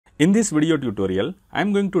In this video tutorial, I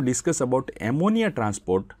am going to discuss about ammonia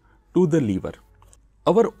transport to the liver.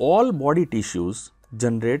 Our all body tissues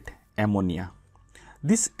generate ammonia.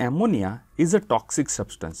 This ammonia is a toxic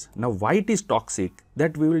substance. Now, why it is toxic,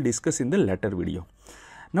 that we will discuss in the later video.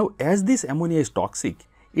 Now, as this ammonia is toxic,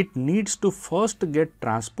 it needs to first get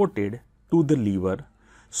transported to the liver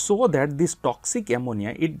so that this toxic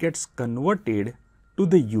ammonia, it gets converted to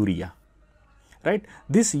the urea. Right?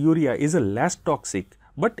 This urea is a less toxic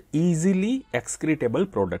but easily excretable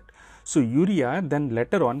product. So, urea then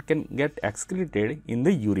later on can get excreted in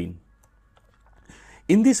the urine.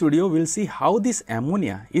 In this video, we will see how this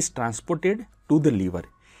ammonia is transported to the liver.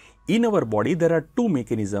 In our body, there are two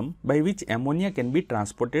mechanisms by which ammonia can be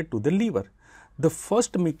transported to the liver. The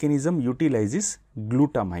first mechanism utilizes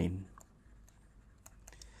glutamine,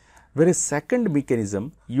 whereas second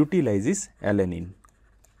mechanism utilizes alanine.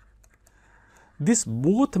 These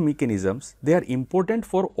both mechanisms, they are important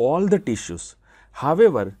for all the tissues.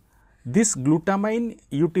 However, this glutamine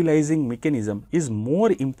utilizing mechanism is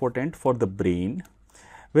more important for the brain,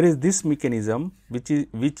 whereas this mechanism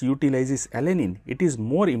which utilizes alanine, it is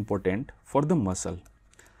more important for the muscle.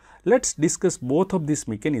 Let's discuss both of these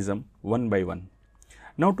mechanisms one by one.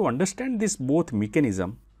 Now, to understand this both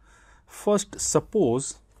mechanism, first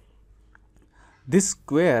suppose this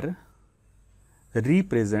square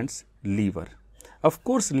represents liver. Of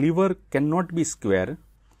course, liver cannot be square,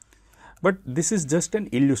 but this is just an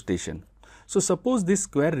illustration. So, suppose this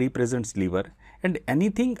square represents liver and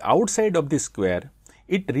anything outside of this square,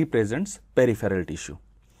 it represents peripheral tissue.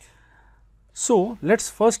 So, let us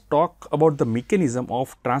first talk about the mechanism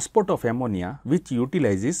of transport of ammonia which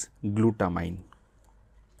utilizes glutamine.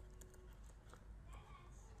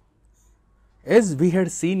 As we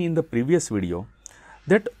had seen in the previous video,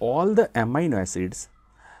 that all the amino acids,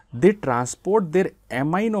 they transport their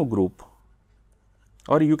amino group,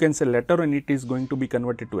 or you can say later on it is going to be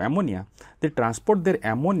converted to ammonia, they transport their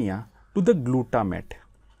ammonia to the glutamate.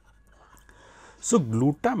 So,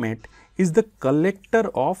 glutamate is the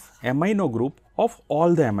collector of amino group of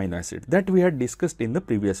all the amino acids that we had discussed in the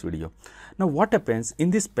previous video. Now, what happens in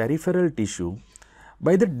this peripheral tissue,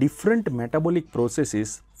 by the different metabolic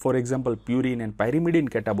processes, for example, purine and pyrimidine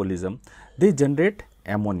catabolism, they generate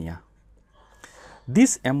ammonia.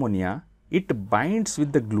 This ammonia, it binds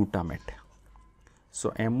with the glutamate.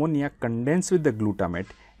 So, ammonia condenses with the glutamate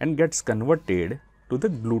and gets converted to the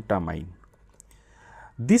glutamine.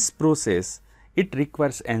 This process, it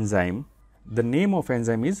requires enzyme. The name of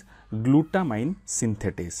enzyme is glutamine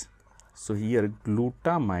synthetase. So, here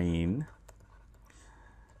glutamine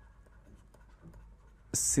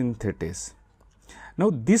synthetase. Now,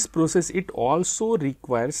 this process, it also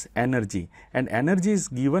requires energy, and energy is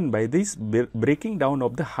given by this breaking down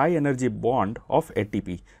of the high energy bond of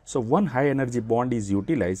ATP. So, one high energy bond is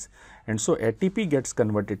utilized, and so ATP gets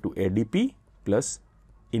converted to ADP plus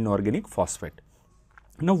inorganic phosphate.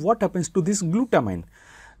 Now, what happens to this glutamine?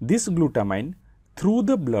 This glutamine, through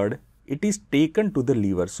the blood, it is taken to the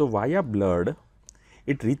liver. So, via blood,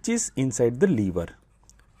 it reaches inside the liver.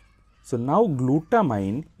 So, now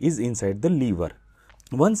glutamine is inside the liver.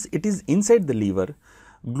 Once it is inside the liver,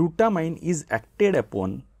 glutamine is acted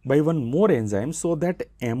upon by one more enzyme, so that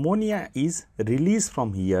ammonia is released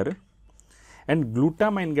from here and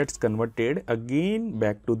glutamine gets converted again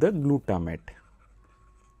back to the glutamate.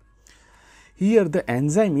 Here the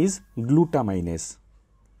enzyme is glutaminase.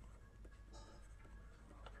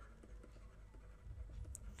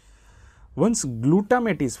 Once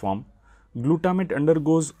glutamate is formed, glutamate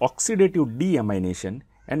undergoes oxidative deamination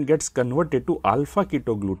and gets converted to alpha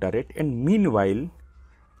ketoglutarate, and meanwhile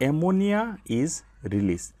ammonia is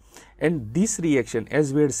released. And this reaction,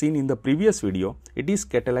 as we had seen in the previous video, it is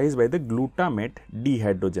catalyzed by the glutamate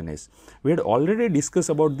dehydrogenase. We had already discussed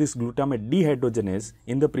about this glutamate dehydrogenase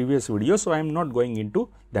in the previous video, so I am not going into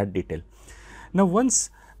that detail. Now,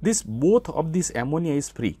 once this both of this ammonia is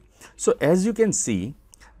free, so as you can see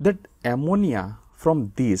that ammonia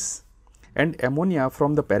from this and ammonia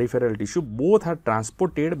from the peripheral tissue both are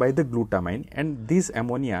transported by the glutamine, and this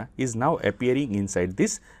ammonia is now appearing inside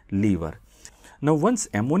this liver. Now, once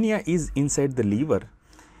ammonia is inside the liver,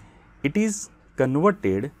 it is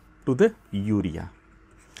converted to the urea,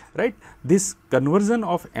 right? This conversion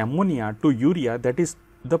of ammonia to urea, that is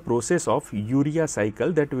the process of urea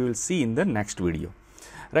cycle that we will see in the next video,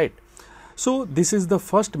 right? So, this is the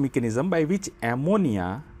first mechanism by which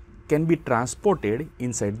ammonia can be transported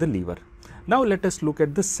inside the liver. Now, let us look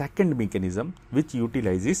at the second mechanism which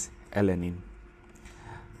utilizes alanine.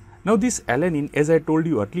 Now, this alanine, as I told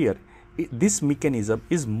you earlier, this mechanism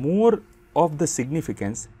is more of the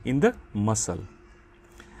significance in the muscle.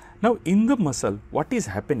 Now in the muscle, what is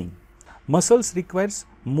happening? Muscles requires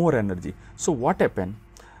more energy. So what happen?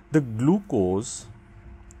 The glucose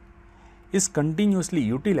is continuously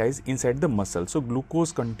utilized inside the muscle. So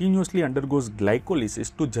glucose continuously undergoes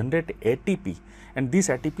glycolysis to generate ATP, and this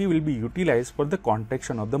ATP will be utilized for the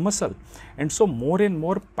contraction of the muscle. And so more and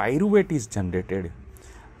more pyruvate is generated.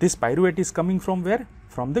 This pyruvate is coming from where?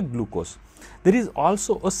 From the glucose. There is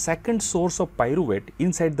also a second source of pyruvate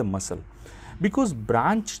inside the muscle, because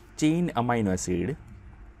branch chain amino acid,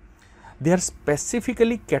 they are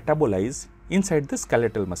specifically catabolized inside the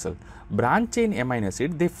skeletal muscle. Branch chain amino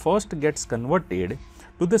acid, they first gets converted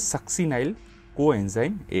to the succinyl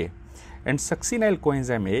coenzyme A, and succinyl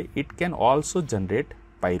coenzyme A, it can also generate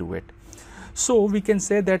pyruvate. So we can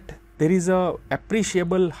say that there is a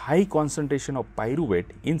appreciable high concentration of pyruvate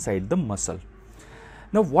inside the muscle.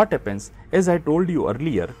 Now what happens, as I told you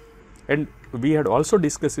earlier, and we had also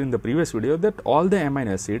discussed in the previous video, that all the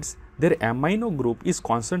amino acids, their amino group is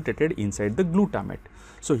concentrated inside the glutamate.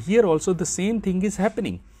 So here also the same thing is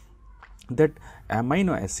happening, that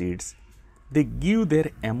amino acids, they give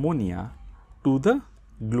their ammonia to the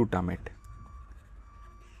glutamate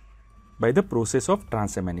by the process of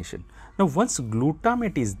transamination. Now once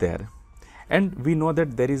glutamate is there, and we know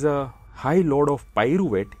that there is a high load of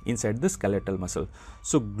pyruvate inside the skeletal muscle.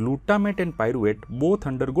 So glutamate and pyruvate both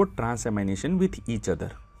undergo transamination with each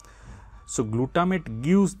other. So glutamate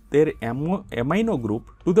gives their amino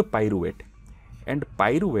group to the pyruvate, and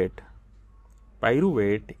pyruvate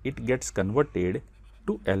it gets converted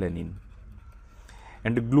to alanine,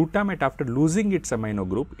 and glutamate, after losing its amino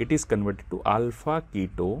group, it is converted to alpha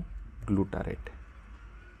ketoglutarate.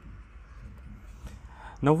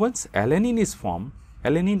 Now once alanine is formed,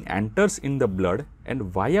 alanine enters in the blood, and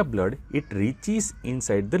via blood it reaches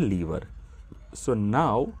inside the liver. So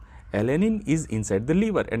now alanine is inside the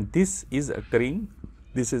liver, and this is occurring,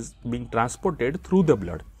 this is being transported through the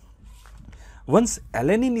blood. Once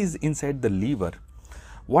alanine is inside the liver,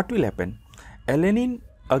 what will happen? Alanine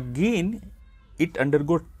again, it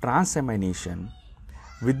undergoes transamination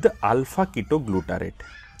with the alpha ketoglutarate.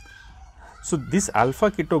 So this alpha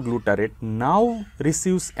ketoglutarate now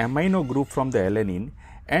receives amino group from the alanine,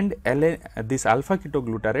 and this alpha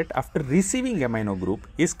ketoglutarate, after receiving amino group,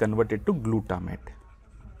 is converted to glutamate.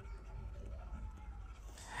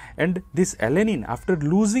 And this alanine, after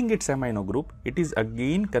losing its amino group, it is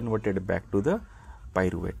again converted back to the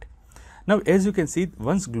pyruvate. Now as you can see,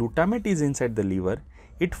 once glutamate is inside the liver,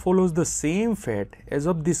 it follows the same fate as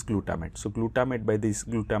of this glutamate. So glutamate, by this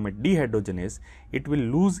glutamate dehydrogenase, it will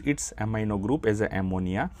lose its amino group as a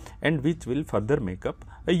ammonia, and which will further make up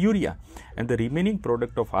a urea, and the remaining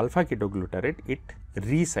product of alpha ketoglutarate, it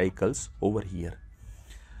recycles over here.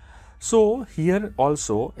 So here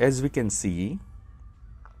also, as we can see,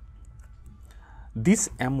 this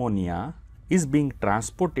ammonia is being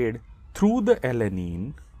transported through the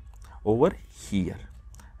alanine over here,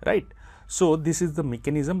 right? So this is the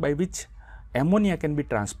mechanism by which ammonia can be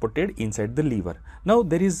transported inside the liver. Now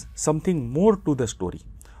there is something more to the story.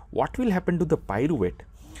 What will happen to the pyruvate?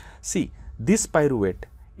 See, this pyruvate,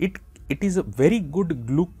 it is a very good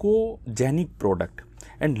glucogenic product,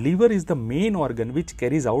 and liver is the main organ which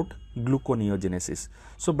carries out gluconeogenesis.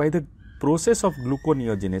 So by the process of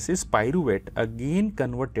gluconeogenesis, pyruvate again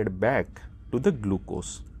converted back to the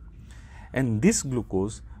glucose, and this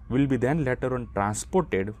glucose will be then later on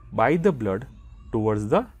transported by the blood towards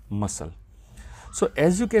the muscle. So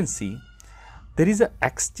as you can see, there is an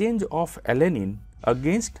exchange of alanine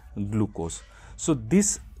against glucose. So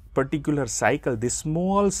this particular cycle, this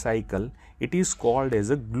small cycle, it is called as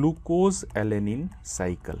a glucose-alanine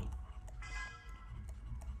cycle.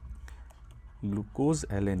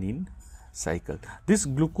 Glucose-alanine cycle. This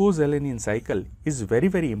glucose-alanine cycle is very,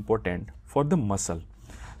 very important for the muscle.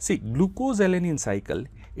 See, glucose-alanine cycle,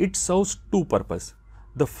 it serves two purposes.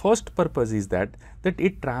 The first purpose is that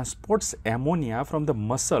it transports ammonia from the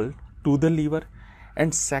muscle to the liver,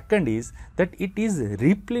 and second is that it is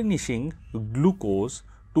replenishing glucose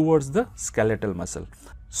towards the skeletal muscle.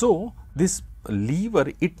 So this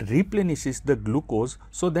liver, it replenishes the glucose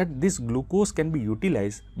so that this glucose can be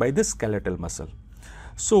utilized by the skeletal muscle.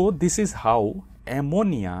 So this is how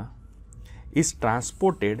ammonia is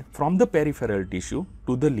transported from the peripheral tissue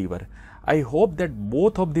to the liver. I hope that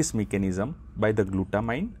both of this mechanism, by the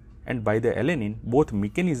glutamine and by the alanine, both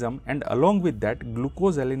mechanism and along with that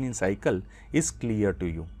glucose-alanine cycle is clear to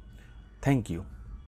you. Thank you.